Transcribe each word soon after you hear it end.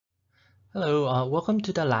Hello, welcome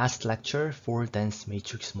to the last lecture for dense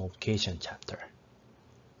matrix multiplication chapter.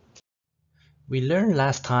 We learned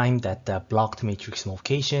last time that the blocked matrix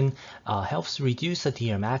multiplication helps reduce the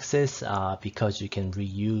DRAM access because you can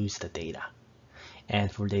reuse the data. And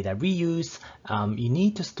for data reuse, you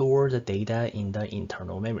need to store the data in the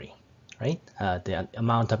internal memory, right? The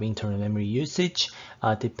amount of internal memory usage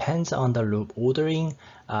depends on the loop ordering.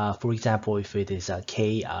 For example, if it is a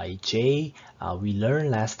Kij, we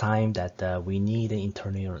learned last time that we need an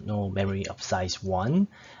internal memory of size 1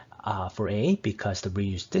 for A because the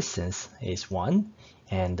reuse distance is 1.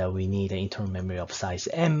 And we need an internal memory of size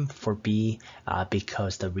M for B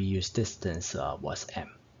because the reuse distance was M.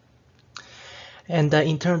 And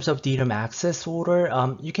in terms of DRAM access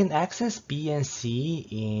order, you can access B and C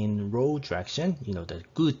in row direction, the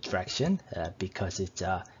good direction, because it's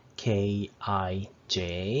Kij,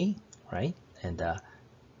 right? And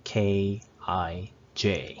Kij,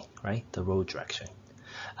 right? The row direction.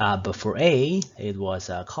 But for A, it was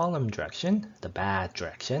a column direction, the bad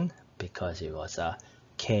direction, because it was a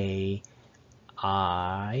Kij.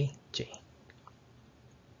 Okay.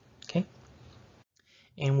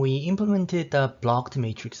 And we implemented the blocked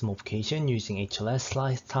matrix multiplication using HLS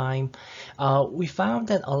last time. We found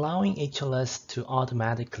that allowing HLS to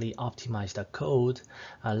automatically optimize the code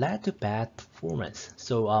led to bad performance.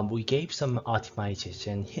 So we gave some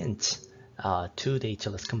optimization hints to the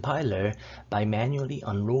HLS compiler by manually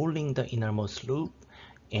unrolling the innermost loop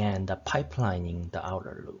and pipelining the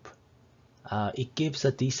outer loop. It gives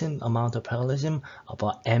a decent amount of parallelism,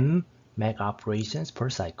 about M meg operations per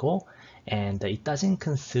cycle, and it doesn't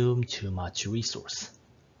consume too much resource,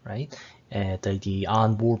 right? The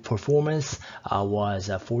onboard performance was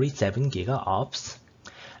 47 gigaops,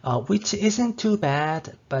 which isn't too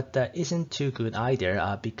bad, but isn't too good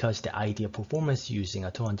either because the ideal performance using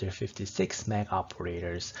a 256 meg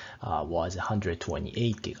operators was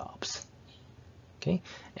 128 gigaops. Okay,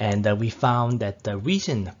 and we found that the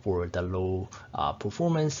reason for the low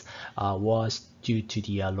performance was due to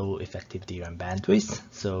the low effective DRAM bandwidth.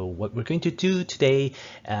 So what we're going to do today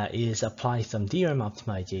is apply some DRAM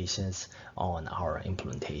optimizations on our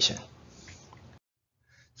implementation.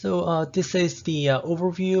 So this is the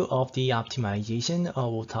overview of the optimization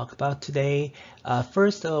we'll talk about today.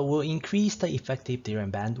 First, we'll increase the effective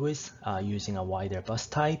DRAM bandwidth using a wider bus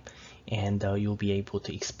type, and you'll be able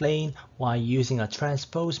to explain why using a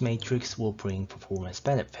transpose matrix will bring performance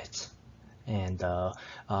benefits. And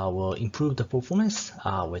we'll improve the performance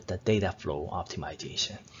with the data flow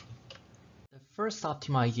optimization. The first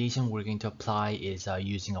optimization we're going to apply is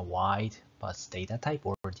using a wide bus data type,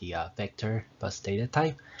 or the vector bus data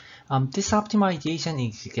type. This optimization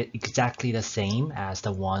is exactly the same as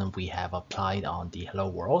the one we have applied on the Hello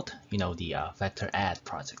World, the vector add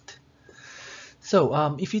project.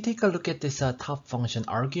 So if you take a look at this top function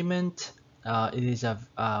argument, it is a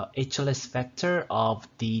HLS vector of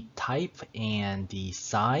the type and the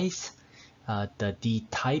size. The D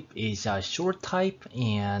type is a short type,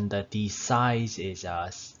 and the size is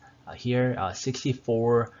here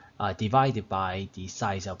 64 divided by the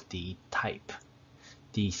size of the type.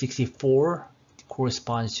 The 64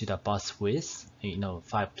 corresponds to the bus width,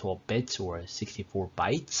 512 bits or 64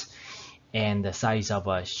 bytes, and the size of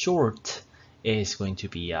a short is going to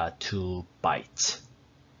be 2 bytes.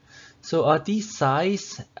 So the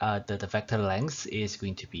size, the vector length is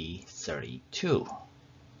going to be 32.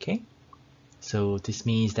 Okay. So this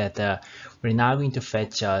means that we're now going to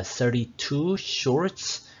fetch 32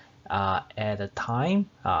 shorts at a time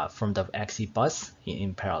from the XE bus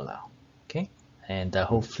in parallel. Okay, and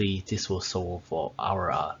hopefully this will solve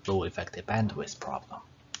our low effective bandwidth problem.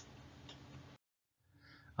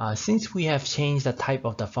 Since we have changed the type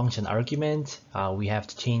of the function argument, we have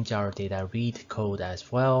to change our data read code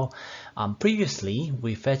as well. Previously,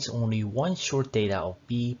 we fetched only one short data of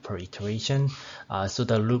B per iteration, so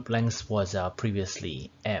the loop length was previously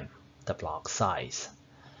M, the block size.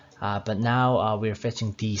 But now we're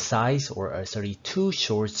fetching D size, or 32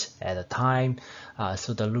 shorts at a time,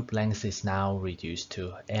 so the loop length is now reduced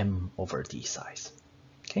to M over D size.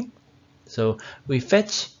 Okay, so we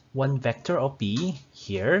fetch one vector of B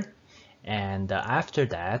here, and after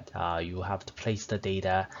that you have to place the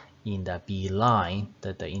data in the B line,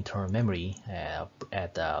 the internal memory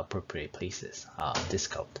at the appropriate places, this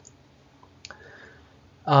code.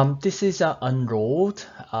 This is unrolled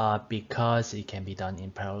because it can be done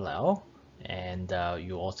in parallel, and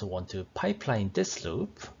you also want to pipeline this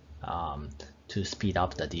loop to speed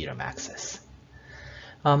up the DRAM access.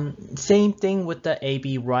 Same thing with the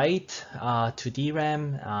AB write to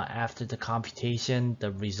DRAM. After the computation,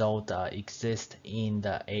 the result exists in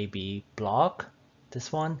the AB block,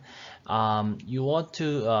 this one, you want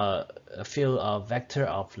to fill a vector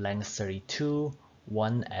of length 32,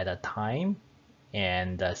 one at a time,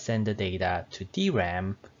 and send the data to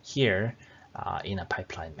DRAM here in a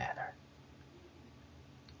pipeline manner.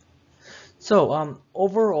 So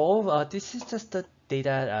overall, this is just the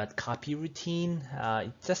data copy routine.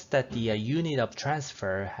 It's just that the unit of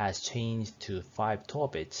transfer has changed to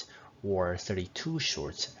 512 bits or 32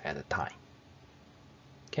 shorts at a time.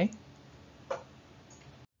 Okay.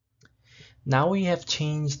 Now we have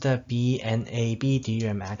changed the B and AB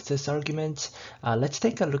DRAM access arguments. Let's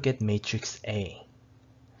take a look at matrix A.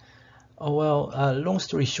 Oh, well, long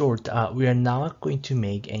story short, we are not going to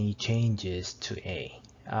make any changes to A.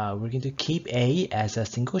 We're going to keep A as a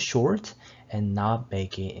single short and not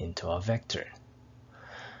make it into a vector.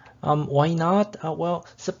 Why not? Well,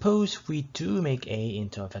 suppose we do make A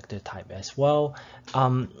into a vector type as well.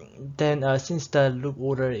 Then since the loop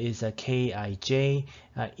order is a Kij,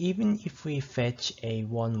 even if we fetch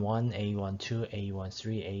A11, A12,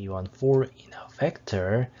 A13, A14 in a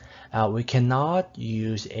vector, we cannot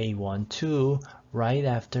use A12 right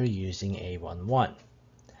after using A11.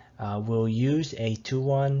 We'll use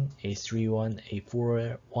A21, A31,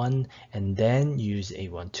 A41, and then use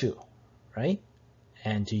A12, right?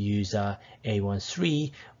 And to use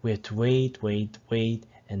A13, we have to wait,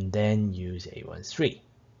 and then use A13.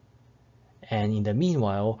 And in the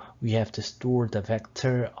meanwhile, we have to store the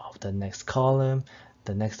vector of the next column,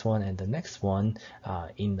 the next one, and the next one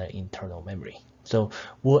in the internal memory. So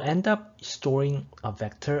we'll end up storing a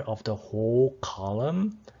vector of the whole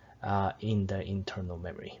column in the internal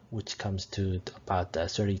memory, which comes to about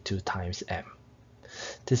 32 times M.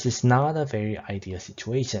 This is not a very ideal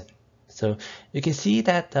situation. So you can see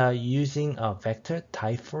that using a vector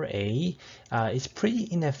type for A is pretty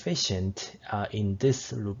inefficient in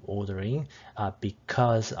this loop ordering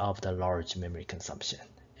because of the large memory consumption.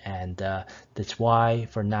 And that's why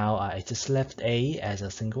for now I just left A as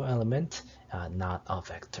a single element, not a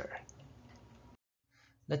vector.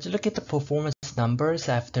 Let's look at the performance numbers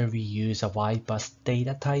after we use a wide bus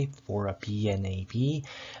data type for a B and AB.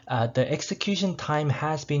 The execution time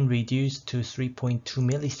has been reduced to 3.2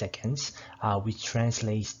 milliseconds, which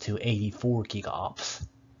translates to 84 gigaops.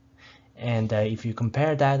 And if you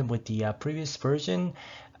compare that with the previous version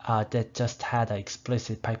that just had an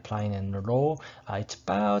explicit pipeline and row, it's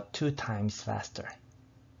about 2 times faster.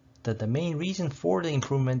 The main reason for the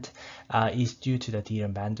improvement is due to the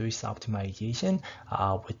DRAM bandwidth optimization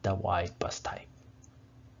with the wide bus type.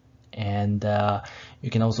 And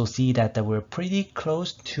you can also see that we're pretty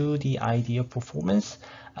close to the ideal performance,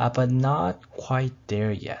 but not quite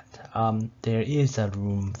there yet. There is a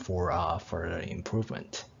room for further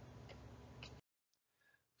improvement.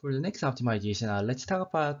 For the next optimization, let's talk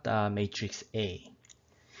about matrix A.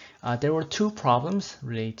 There were two problems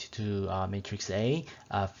related to matrix A.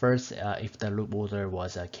 First, if the loop order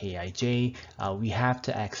was a Kij, we have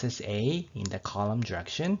to access A in the column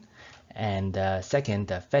direction. And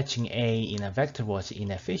second, fetching A in a vector was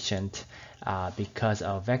inefficient because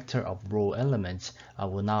a vector of row elements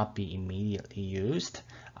will not be immediately used.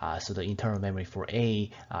 So the internal memory for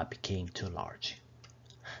A became too large.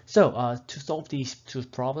 So to solve these two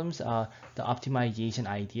problems, the optimization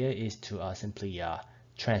idea is to simply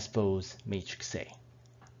transpose matrix A.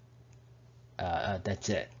 That's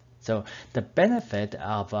it. So the benefit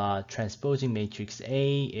of transposing matrix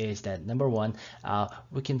A is that number one,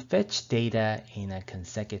 we can fetch data in a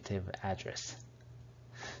consecutive address.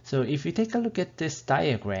 So if you take a look at this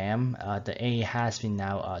diagram, the A has been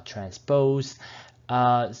now transposed.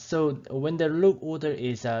 So when the loop order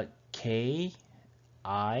is K,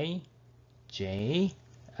 I, J,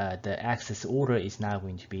 the access order is now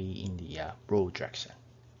going to be in the row direction,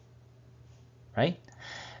 right?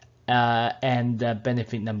 And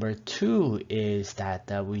benefit number two is that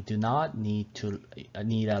we do not need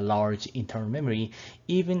a large internal memory,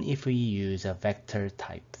 even if we use a vector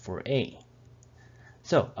type for A.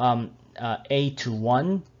 So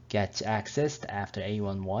A21 gets accessed after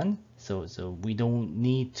A11, so we don't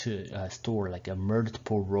need to store like a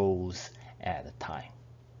multiple rows at a time,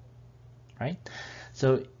 right?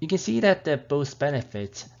 So you can see that both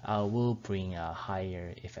benefits will bring a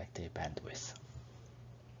higher effective bandwidth.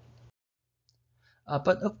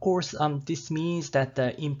 But of course, this means that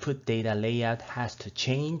the input data layout has to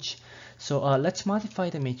change. So let's modify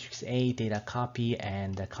the matrix A data copy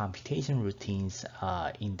and the computation routines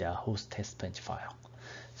in the host test bench file.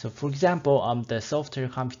 So for example, the software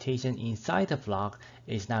computation inside the block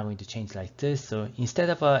is now going to change like this. So instead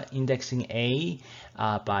of indexing A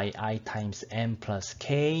by I times M plus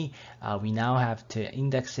K, we now have to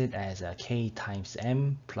index it as K times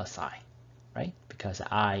M plus I. right? Because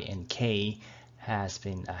I and K have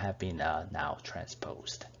been now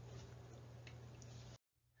transposed.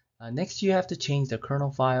 Next, you have to change the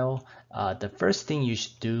kernel file. The first thing you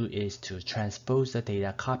should do is to transpose the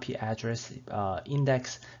data copy address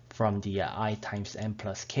index from the I times m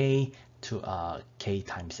plus k to k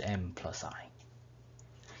times m plus I.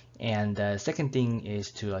 And the second thing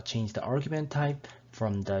is to change the argument type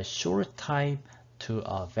from the short type to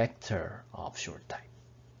a vector of short type.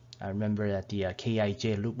 Remember that the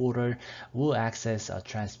Kij loop order will access a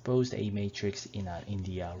transposed A matrix in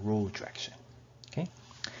the row direction. Okay.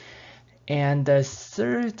 And the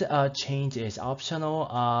third change is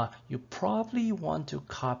optional. You probably want to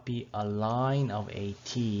copy a line of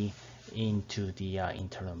AT into the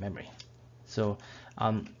internal memory. So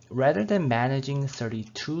rather than managing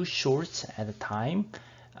 32 shorts at a time,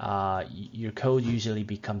 your code usually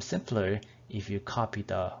becomes simpler if you copy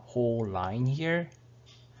the whole line here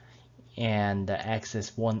and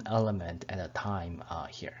access one element at a time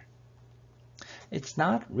here. It's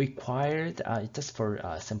not required, it's just for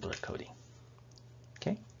simpler coding.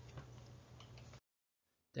 Okay.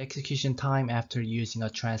 The execution time after using a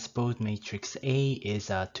transposed matrix A is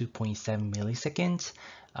 2.7 milliseconds,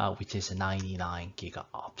 which is 99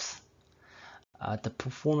 gigaops. The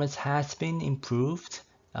performance has been improved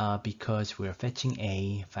because we're fetching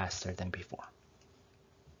A faster than before.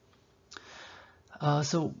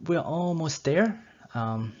 So we're almost there.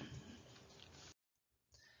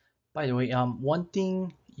 By the way, one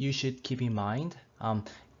thing you should keep in mind,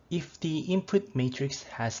 if the input matrix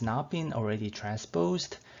has not been already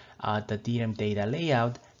transposed, the DRAM data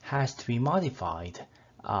layout has to be modified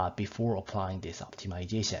before applying this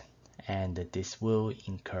optimization, and this will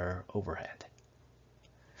incur overhead.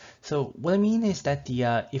 So what I mean is that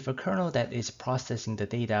if a kernel that is processing the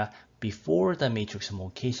data before the matrix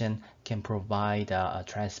homolocation can provide a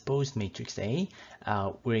transposed matrix A,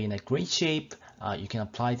 we're in a great shape. You can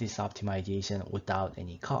apply this optimization without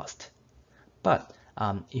any cost. But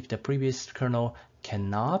if the previous kernel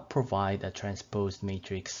cannot provide a transposed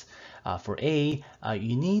matrix for A,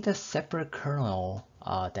 you need a separate kernel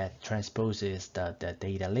that transposes the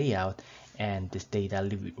data layout, and this data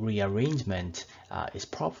rearrangement is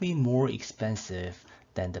probably more expensive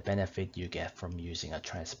than the benefit you get from using a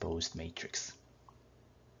transposed matrix.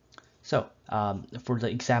 So for the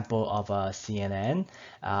example of CNN,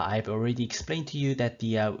 I've already explained to you that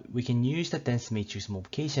we can use the dense matrix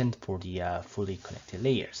multiplication for the fully connected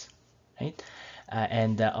layers, right?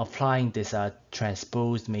 And applying this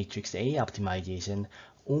transposed matrix A optimization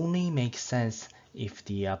only makes sense if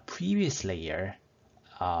the previous layer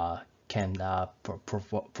can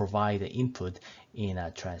provide the input in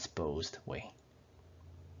a transposed way.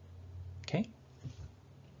 Okay.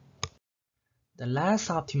 The last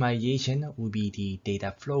optimization will be the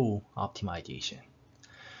data flow optimization.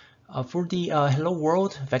 For the Hello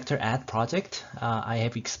World Vector Add project, I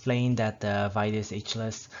have explained that the Vitis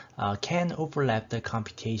HLS can overlap the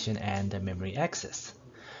computation and the memory access,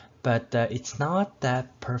 but it's not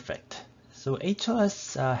that perfect. So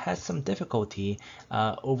HLS has some difficulty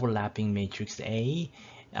overlapping matrix A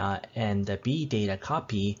and the B data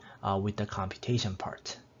copy with the computation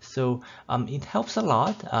part. So it helps a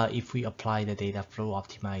lot if we apply the data flow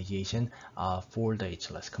optimization for the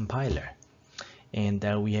HLS compiler. And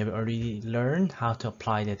we have already learned how to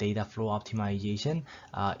apply the data flow optimization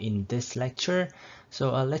in this lecture.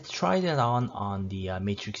 So let's try that on the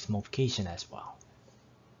matrix multiplication as well.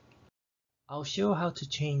 I'll show how to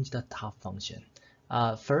change the top function.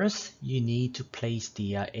 First, you need to place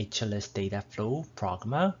the HLS data flow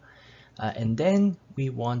programmer, and then we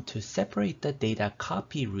want to separate the data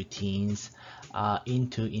copy routines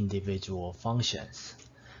into individual functions.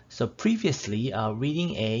 So previously,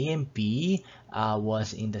 reading A and B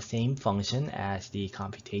was in the same function as the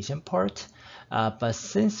computation part, but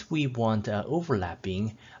since we want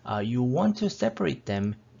overlapping, you want to separate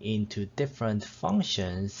them into different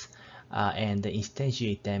functions and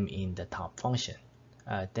instantiate them in the top function.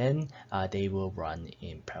 Then they will run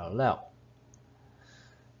in parallel.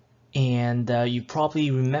 And you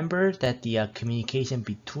probably remember that the communication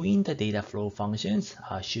between the data flow functions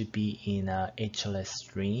should be in HLS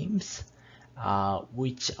streams,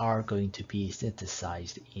 which are going to be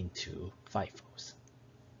synthesized into FIFOs.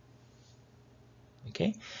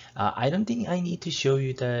 Okay, I don't think I need to show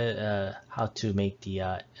you the how to make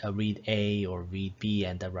the read A or read B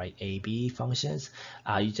and the write AB functions.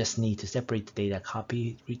 You just need to separate the data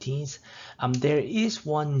copy routines. There is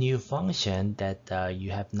one new function that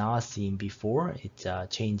you have not seen before. It's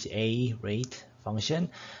change A rate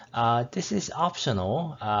function. This is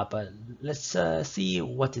optional, but let's see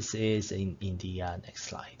what this is in the next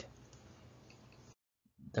slide.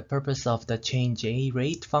 The purpose of the change A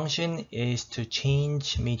rate function is to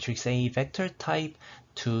change matrix A vector type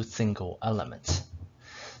to single elements.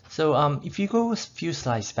 So if you go a few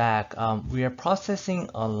slides back, we are processing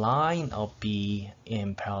a line of B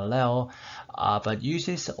in parallel, but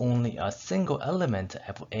uses only a single element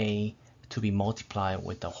of A to be multiplied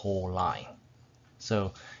with the whole line.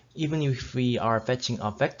 So even if we are fetching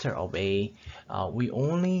a vector of A, we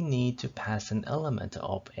only need to pass an element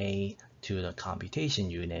of A to the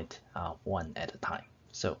computation unit one at a time.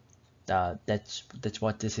 So that's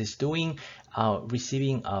what this is doing,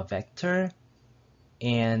 receiving a vector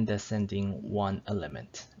and sending one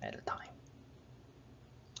element at a time.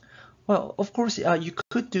 Well, of course, you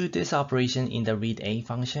could do this operation in the read-A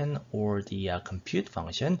function or the compute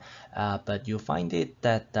function, but you'll find it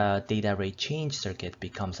that the data rate change circuit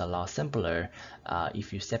becomes a lot simpler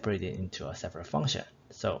if you separate it into a separate function.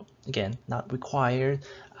 So again, not required,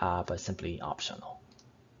 but simply optional.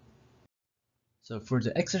 So for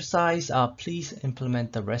the exercise, please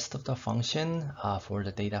implement the rest of the function for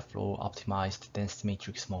the data flow optimized density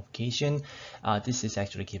matrix multiplication. This is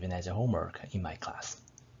actually given as a homework in my class.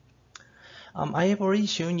 I have already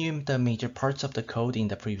shown you the major parts of the code in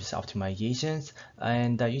the previous optimizations,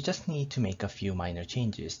 and you just need to make a few minor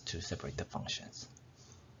changes to separate the functions.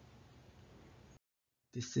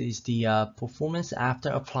 This is the performance after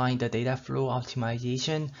applying the data flow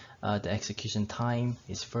optimization. The execution time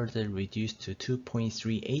is further reduced to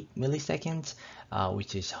 2.38 milliseconds,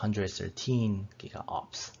 which is 113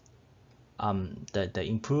 gigaops. The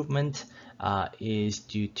improvement is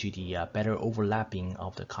due to the better overlapping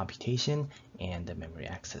of the computation and the memory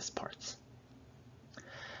access parts.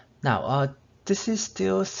 Now, this is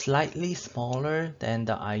still slightly smaller than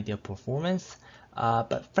the ideal performance,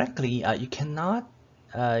 but frankly, you cannot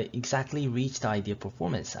exactly reach the ideal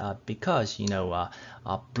performance because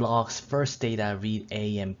blocks first data read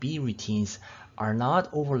A and B routines are not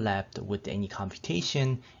overlapped with any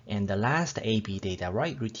computation, and the last AB data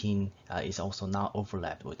write routine is also not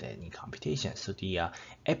overlapped with any computation. So the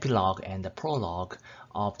epilogue and the prologue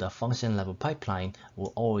of the function level pipeline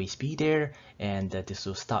will always be there, and this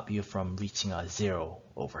will stop you from reaching a zero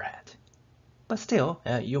overhead. But still,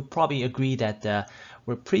 you'll probably agree that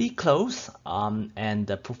we're pretty close, and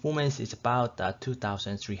the performance is about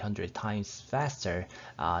 2,300 times faster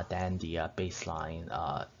than the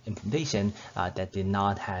baseline implementation that did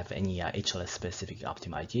not have any HLS specific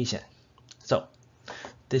optimization. So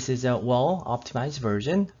this is a well-optimized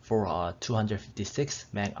version for 256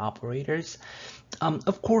 meg operators.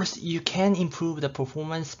 Of course, you can improve the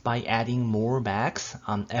performance by adding more megs.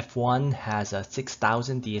 F1 has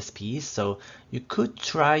 6,000 DSPs, so you could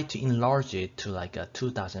try to enlarge it to like a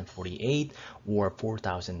 2048 or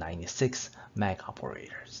 4096 meg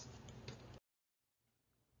operators.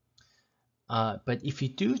 But if you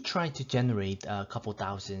do try to generate a couple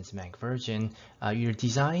thousand meg version, your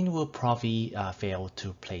design will probably fail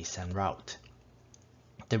to place and route.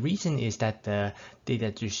 The reason is that the data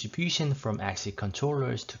distribution from AXIC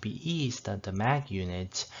controllers to PEs, the MAC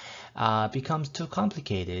units, becomes too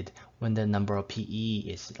complicated when the number of PE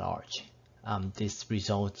is large. This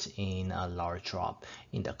results in a large drop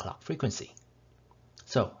in the clock frequency.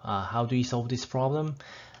 So how do we solve this problem?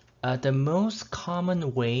 The most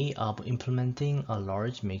common way of implementing a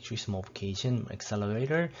large matrix multiplication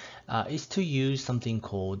accelerator is to use something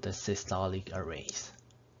called the systolic arrays.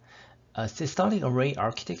 A systolic array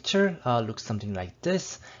architecture looks something like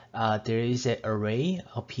this. There is an array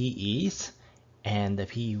of PEs, and the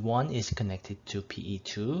PE1 is connected to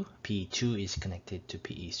PE2, PE2 is connected to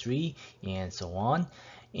PE3, and so on.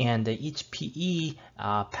 And each PE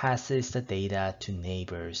passes the data to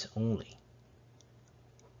neighbors only.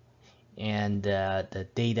 And the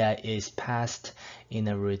data is passed in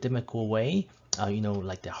a rhythmical way,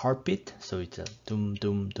 like the heartbeat. So it's a doom,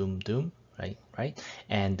 doom, doom, doom. Right?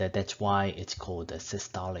 And that's why it's called a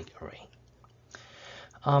systolic array.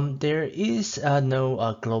 There is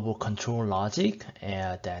no global control logic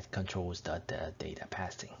that controls the data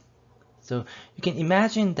passing. So you can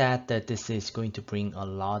imagine that this is going to bring a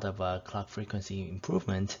lot of clock frequency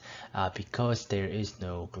improvement because there is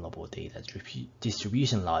no global data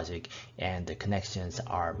distribution logic, and the connections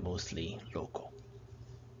are mostly local.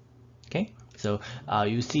 Okay, so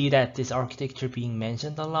you see that this architecture being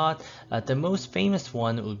mentioned a lot. The most famous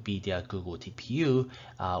one would be the Google TPU,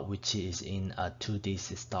 which is in a 2D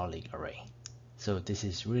systolic array. So this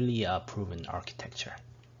is really a proven architecture.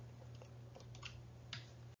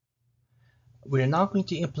 We're not going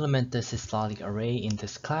to implement the systolic array in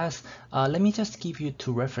this class. Let me just give you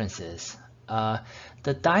two references.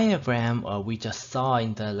 The diagram we just saw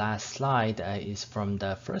in the last slide is from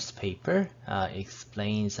the first paper.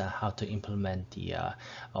 Explains how to implement the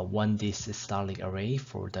 1D systolic array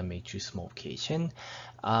for the matrix multiplication.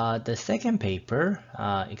 The second paper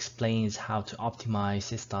explains how to optimize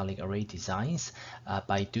systolic array designs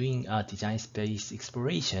by doing design space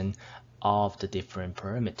exploration of the different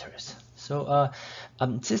parameters. So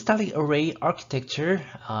systolic array architecture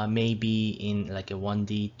may be in like a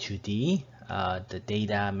 1D, 2D. The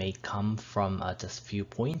data may come from just few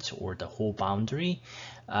points or the whole boundary,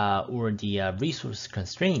 or the resource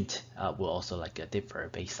constraint will also differ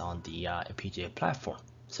based on the FPGA platform.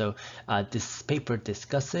 So this paper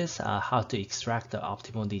discusses how to extract the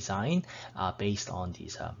optimal design based on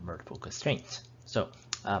these multiple constraints. So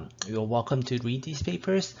you're welcome to read these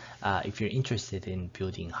papers if you're interested in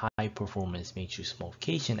building high-performance matrix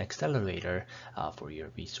multiplication accelerator for your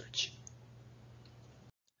research.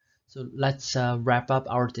 So let's wrap up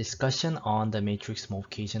our discussion on the matrix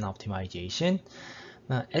multiplication optimization.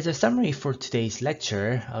 As a summary for today's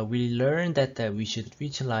lecture, we learned that we should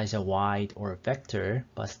visualize a wide or vector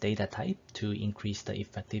bus data type to increase the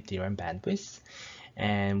effective DRAM bandwidth.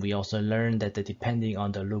 And we also learned that depending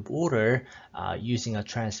on the loop order, using a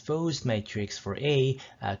transposed matrix for A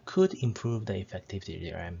could improve the effective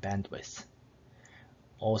DRAM bandwidth.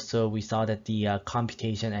 Also, we saw that the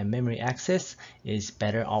computation and memory access is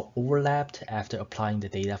better overlapped after applying the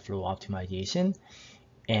data flow optimization.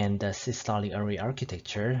 And the systolic array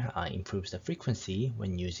architecture improves the frequency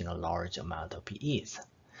when using a large amount of PEs.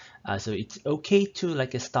 So it's okay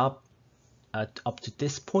to stop up to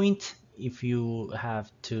this point if you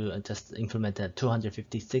have to just implement the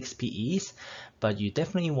 256 PEs, but you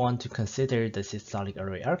definitely want to consider the systolic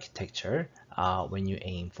array architecture when you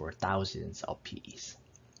aim for thousands of PEs.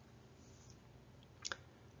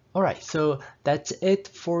 All right, so that's it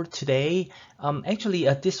for today. Actually,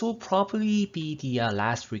 this will probably be the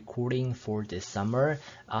last recording for this summer.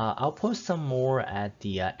 I'll post some more at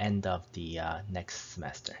the end of the next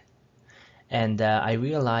semester. And I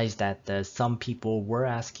realized that some people were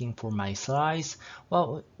asking for my slides.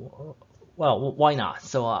 Well, why not?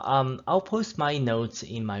 So I'll post my notes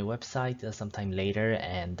in my website sometime later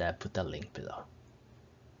and put the link below.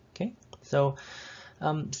 Okay, so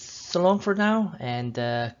so long for now, and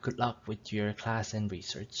good luck with your class and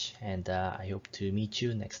research, and I hope to meet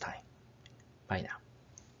you next time. Bye now.